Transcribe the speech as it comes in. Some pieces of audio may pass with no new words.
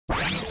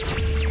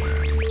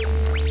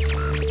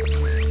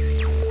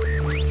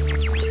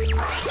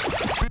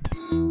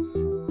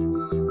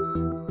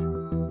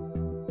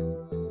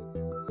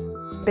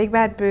Big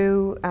Bad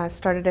Boo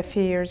started a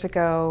few years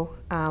ago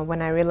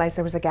when I realized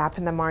there was a gap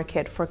in the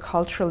market for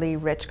culturally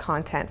rich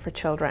content for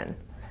children.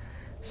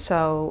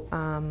 So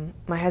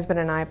my husband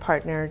and I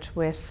partnered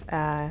with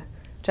a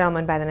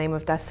gentleman by the name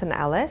of Dustin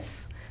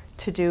Ellis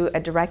to do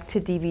a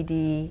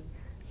direct-to-DVD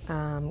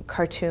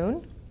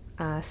cartoon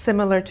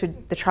similar to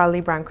the Charlie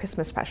Brown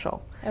Christmas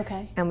special.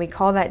 Okay. And we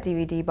call that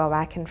DVD,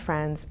 Bobak and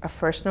Friends, A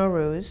First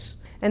Nowruz.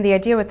 And the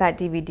idea with that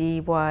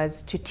DVD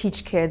was to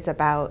teach kids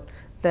about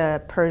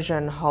the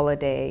Persian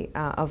holiday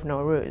of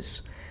Nowruz.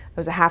 It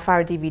was a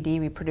half-hour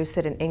DVD. We produced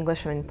it in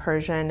English and in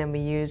Persian, and we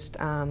used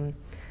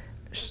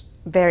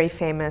very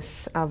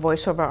famous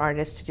voiceover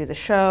artists to do the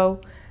show.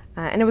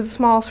 And it was a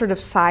small sort of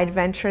side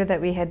venture that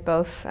we had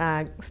both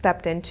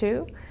stepped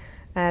into.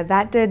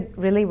 That did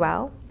really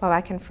well.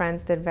 Bobak and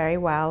Friends did very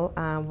well.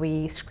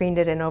 We screened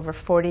it in over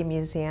 40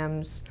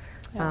 museums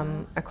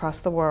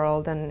across the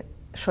world and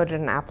showed it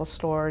in Apple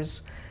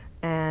stores.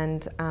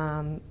 And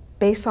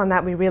based on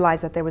that, we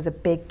realized that there was a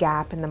big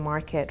gap in the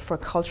market for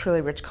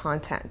culturally rich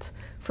content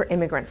for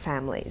immigrant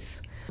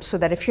families. So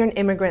that if you're an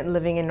immigrant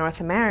living in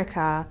North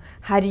America,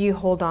 how do you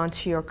hold on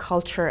to your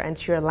culture and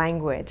to your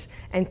language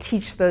and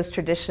teach those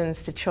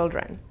traditions to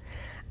children?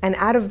 And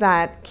out of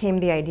that came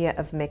the idea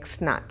of Mixed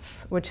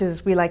Nuts, which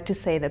is, we like to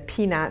say, the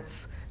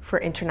Peanuts for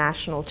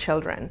international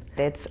children.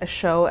 It's a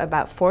show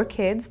about 4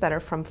 kids that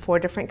are from 4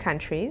 different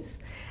countries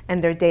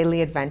and their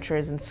daily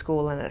adventures in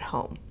school and at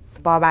home.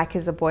 Bobak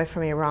is a boy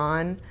from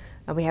Iran.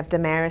 We have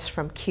Damaris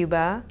from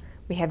Cuba.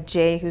 We have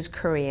Jay, who's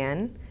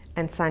Korean,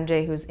 and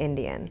Sanjay, who's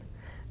Indian.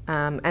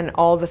 And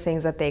all the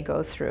things that they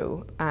go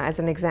through. As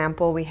an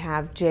example, we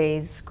have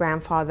Jay's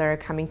grandfather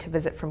coming to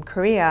visit from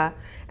Korea,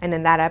 and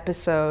in that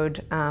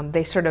episode,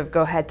 they sort of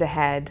go head to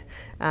head.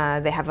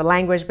 They have a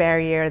language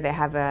barrier, they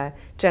have a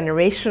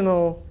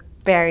generational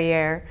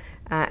barrier,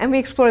 and we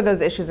explore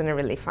those issues in a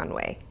really fun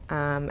way.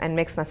 And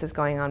Mixed Nuts is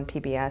going on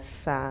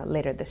PBS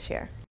later this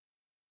year.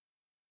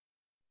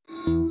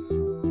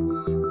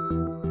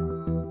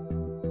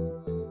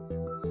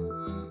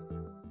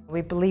 We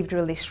believed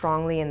really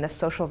strongly in the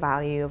social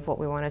value of what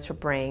we wanted to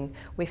bring.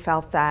 We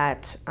felt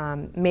that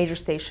major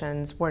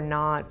stations were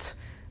not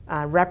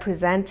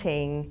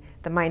representing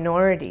the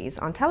minorities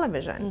on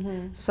television.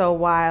 Mm-hmm. So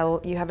while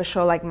you have a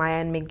show like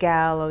Maya and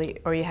Miguel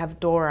or you have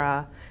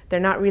Dora, they're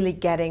not really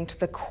getting to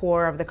the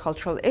core of the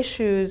cultural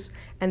issues,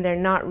 and they're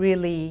not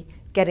really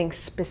getting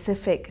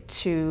specific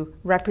to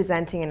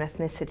representing an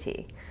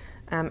ethnicity.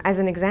 As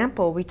an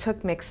example, we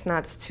took Mixed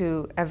Nuts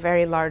to a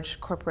very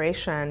large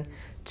corporation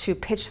to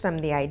pitch them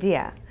the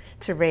idea,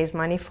 to raise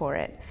money for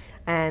it.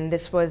 And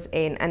this was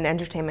an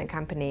entertainment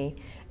company.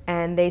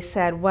 And they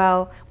said,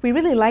 well, we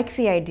really like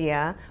the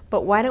idea,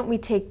 but why don't we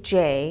take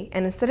Jay,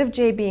 and instead of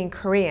Jay being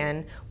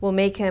Korean, we'll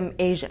make him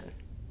Asian.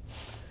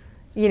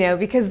 You know,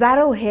 because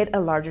that'll hit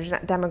a larger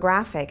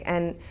demographic.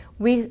 And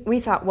we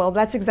thought, well,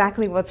 that's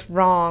exactly what's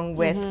wrong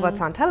with what's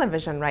on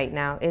television right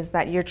now, is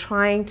that you're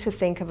trying to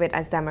think of it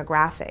as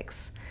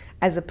demographics,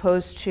 as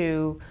opposed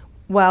to,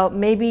 well,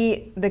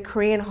 maybe the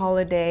Korean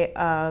holiday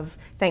of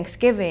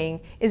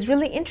Thanksgiving is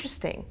really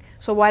interesting.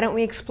 So why don't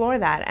we explore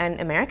that? And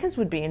Americans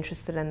would be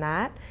interested in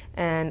that,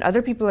 and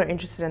other people are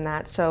interested in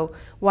that. So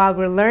while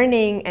we're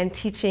learning and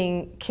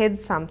teaching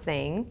kids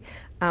something,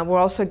 we're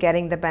also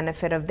getting the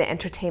benefit of the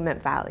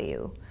entertainment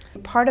value.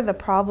 Part of the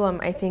problem,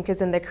 I think,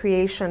 is in the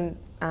creation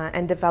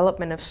and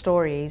development of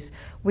stories.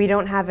 We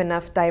don't have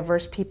enough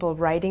diverse people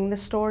writing the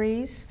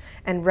stories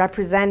and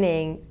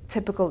representing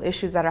typical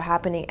issues that are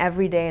happening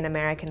every day in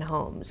American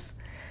homes.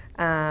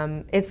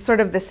 It's sort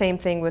of the same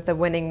thing with the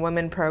Winning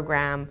Women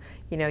program.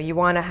 You know, you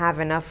want to have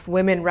enough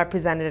women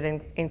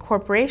represented in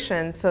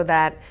corporations so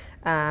that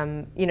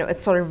you know,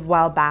 it's sort of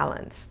well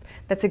balanced.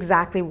 That's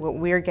exactly what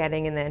we're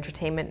getting in the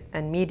entertainment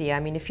and media. I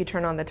mean, if you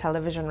turn on the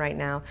television right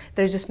now,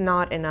 there's just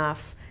not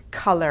enough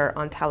color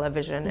on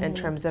television in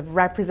terms of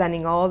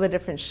representing all the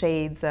different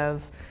shades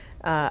of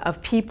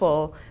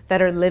people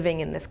that are living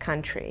in this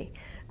country.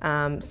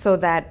 So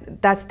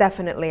that's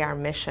definitely our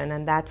mission,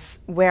 and that's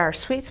where our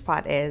sweet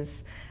spot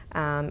is.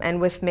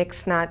 And with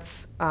Mixed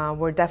Nuts,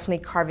 we're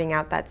definitely carving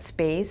out that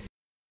space.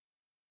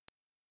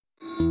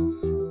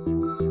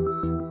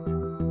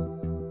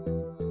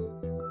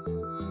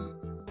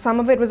 Some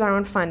of it was our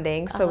own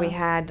funding, so we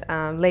had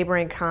labor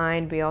in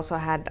kind. We also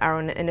had our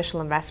own initial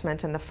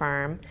investment in the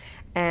firm.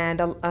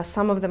 And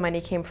some of the money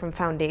came from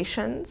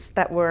foundations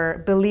that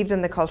believed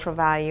in the cultural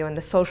value and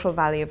the social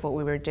value of what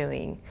we were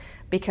doing.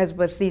 Because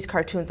with these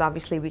cartoons,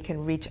 obviously, we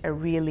can reach a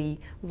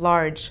really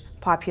large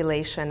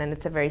population, and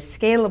it's a very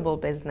scalable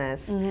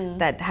business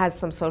that has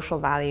some social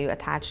value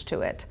attached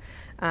to it.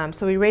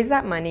 So we raised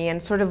that money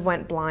and sort of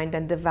went blind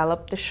and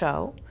developed the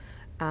show.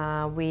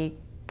 We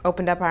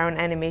opened up our own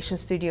animation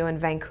studio in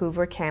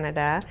Vancouver,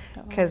 Canada,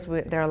 because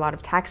there are a lot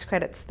of tax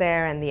credits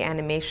there, and the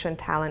animation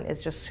talent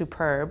is just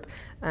superb.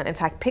 In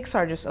fact,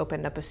 Pixar just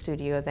opened up a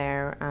studio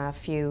there a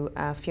few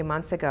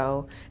months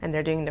ago, and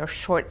they're doing their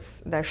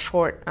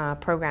short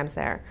programs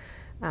there.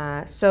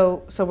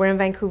 So we're in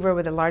Vancouver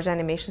with a large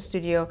animation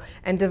studio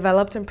and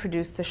developed and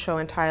produced the show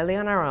entirely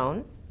on our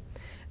own.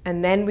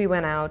 And then we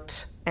went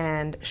out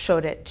and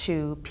showed it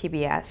to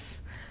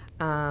PBS.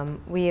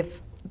 We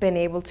have been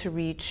able to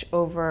reach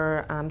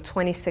over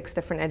 26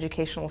 different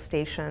educational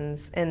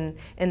stations in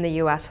the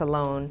US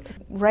alone.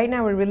 Right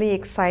now we're really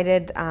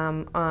excited.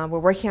 We're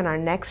working on our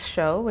next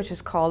show, which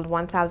is called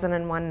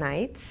 1001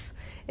 Nights.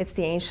 It's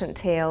the ancient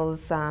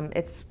tales.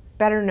 It's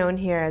better known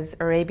here as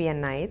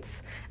Arabian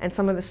Nights. And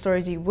some of the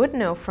stories you would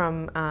know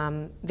from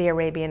the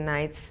Arabian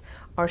Nights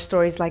are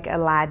stories like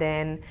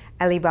Aladdin,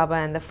 Ali Baba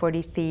and the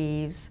 40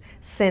 Thieves,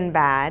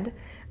 Sinbad.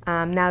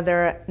 Now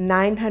there are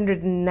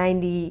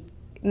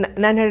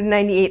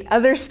 998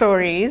 other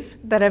stories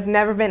that have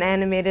never been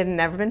animated and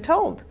never been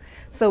told.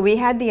 So we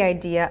had the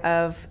idea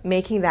of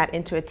making that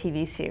into a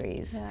TV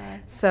series. Yeah.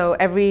 So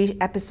every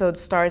episode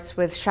starts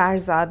with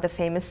Shahrazad, the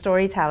famous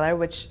storyteller,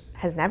 which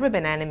has never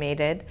been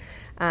animated,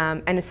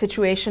 and a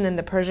situation in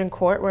the Persian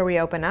court where we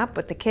open up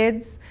with the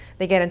kids.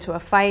 They get into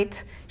a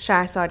fight.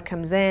 Shahrazad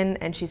comes in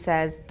and she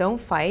says, don't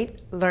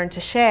fight, learn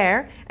to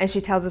share. And she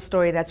tells a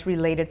story that's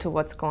related to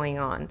what's going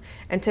on.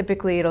 And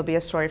typically it'll be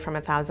a story from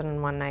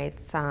 1001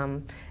 Nights.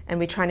 And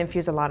we try and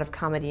infuse a lot of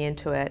comedy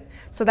into it.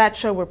 So that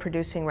show we're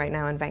producing right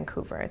now in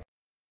Vancouver.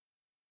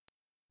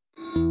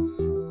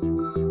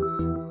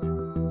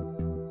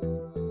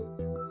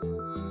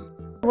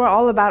 We're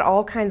all about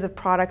all kinds of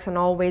products and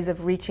all ways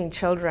of reaching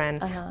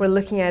children. We're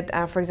looking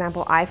at, for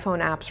example,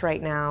 iPhone apps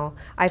right now.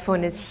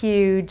 iPhone is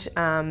huge.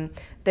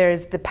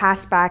 There's the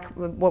passback,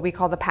 what we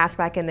call the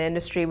passback in the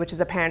industry, which is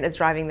a parent is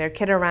driving their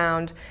kid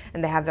around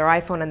and they have their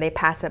iPhone and they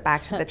pass it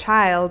back to the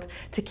child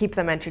to keep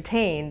them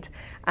entertained.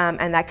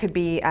 And that could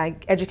be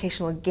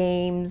educational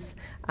games.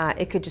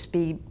 It could just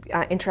be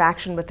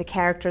interaction with the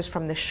characters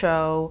from the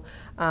show.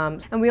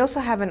 And we also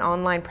have an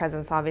online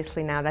presence,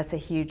 obviously, now. That's a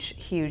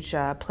huge, huge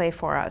play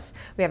for us.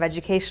 We have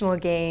educational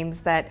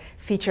games that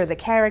feature the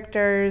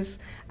characters.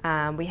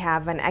 We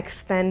have an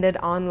extended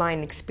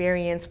online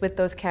experience with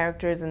those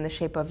characters in the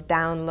shape of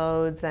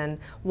downloads and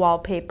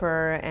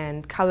wallpaper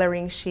and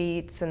coloring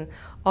sheets and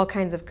all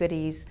kinds of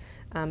goodies.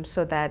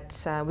 So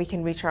that we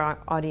can reach our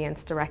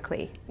audience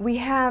directly. We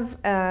have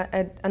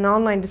an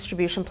online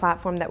distribution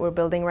platform that we're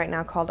building right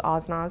now called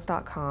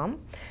Oznaz.com.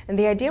 And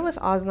the idea with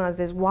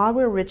Oznaz is while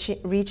we're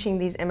reaching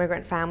these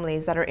immigrant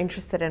families that are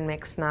interested in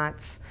mixed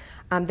nuts,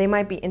 they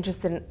might be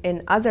interested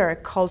in other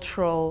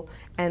cultural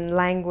and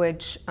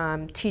language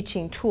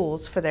teaching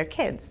tools for their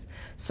kids.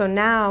 So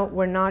now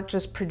we're not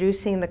just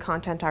producing the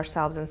content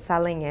ourselves and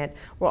selling it,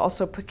 we're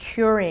also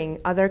procuring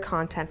other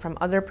content from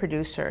other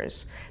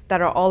producers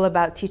that are all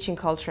about teaching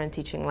culture and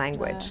teaching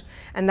language. Yeah.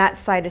 And that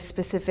site is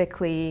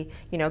specifically,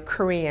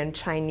 Korean,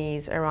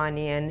 Chinese,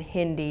 Iranian,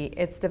 Hindi.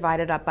 It's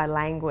divided up by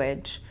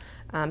language.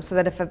 So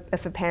that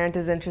if a parent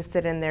is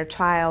interested in their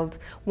child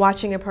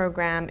watching a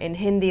program in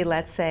Hindi,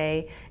 let's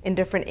say, in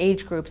different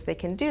age groups, they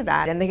can do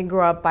that. And they can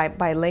grow up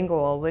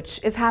bilingual, which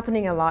is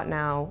happening a lot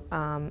now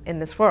in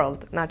this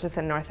world, not just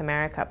in North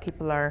America.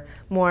 People are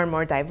more and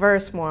more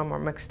diverse, more and more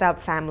mixed up.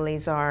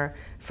 Families are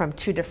from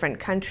 2 different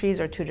countries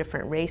or 2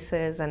 different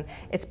races. And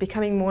it's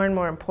becoming more and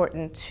more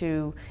important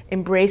to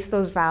embrace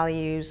those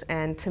values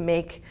and to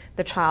make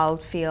the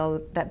child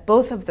feel that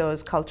both of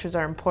those cultures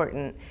are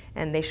important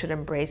and they should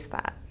embrace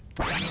that.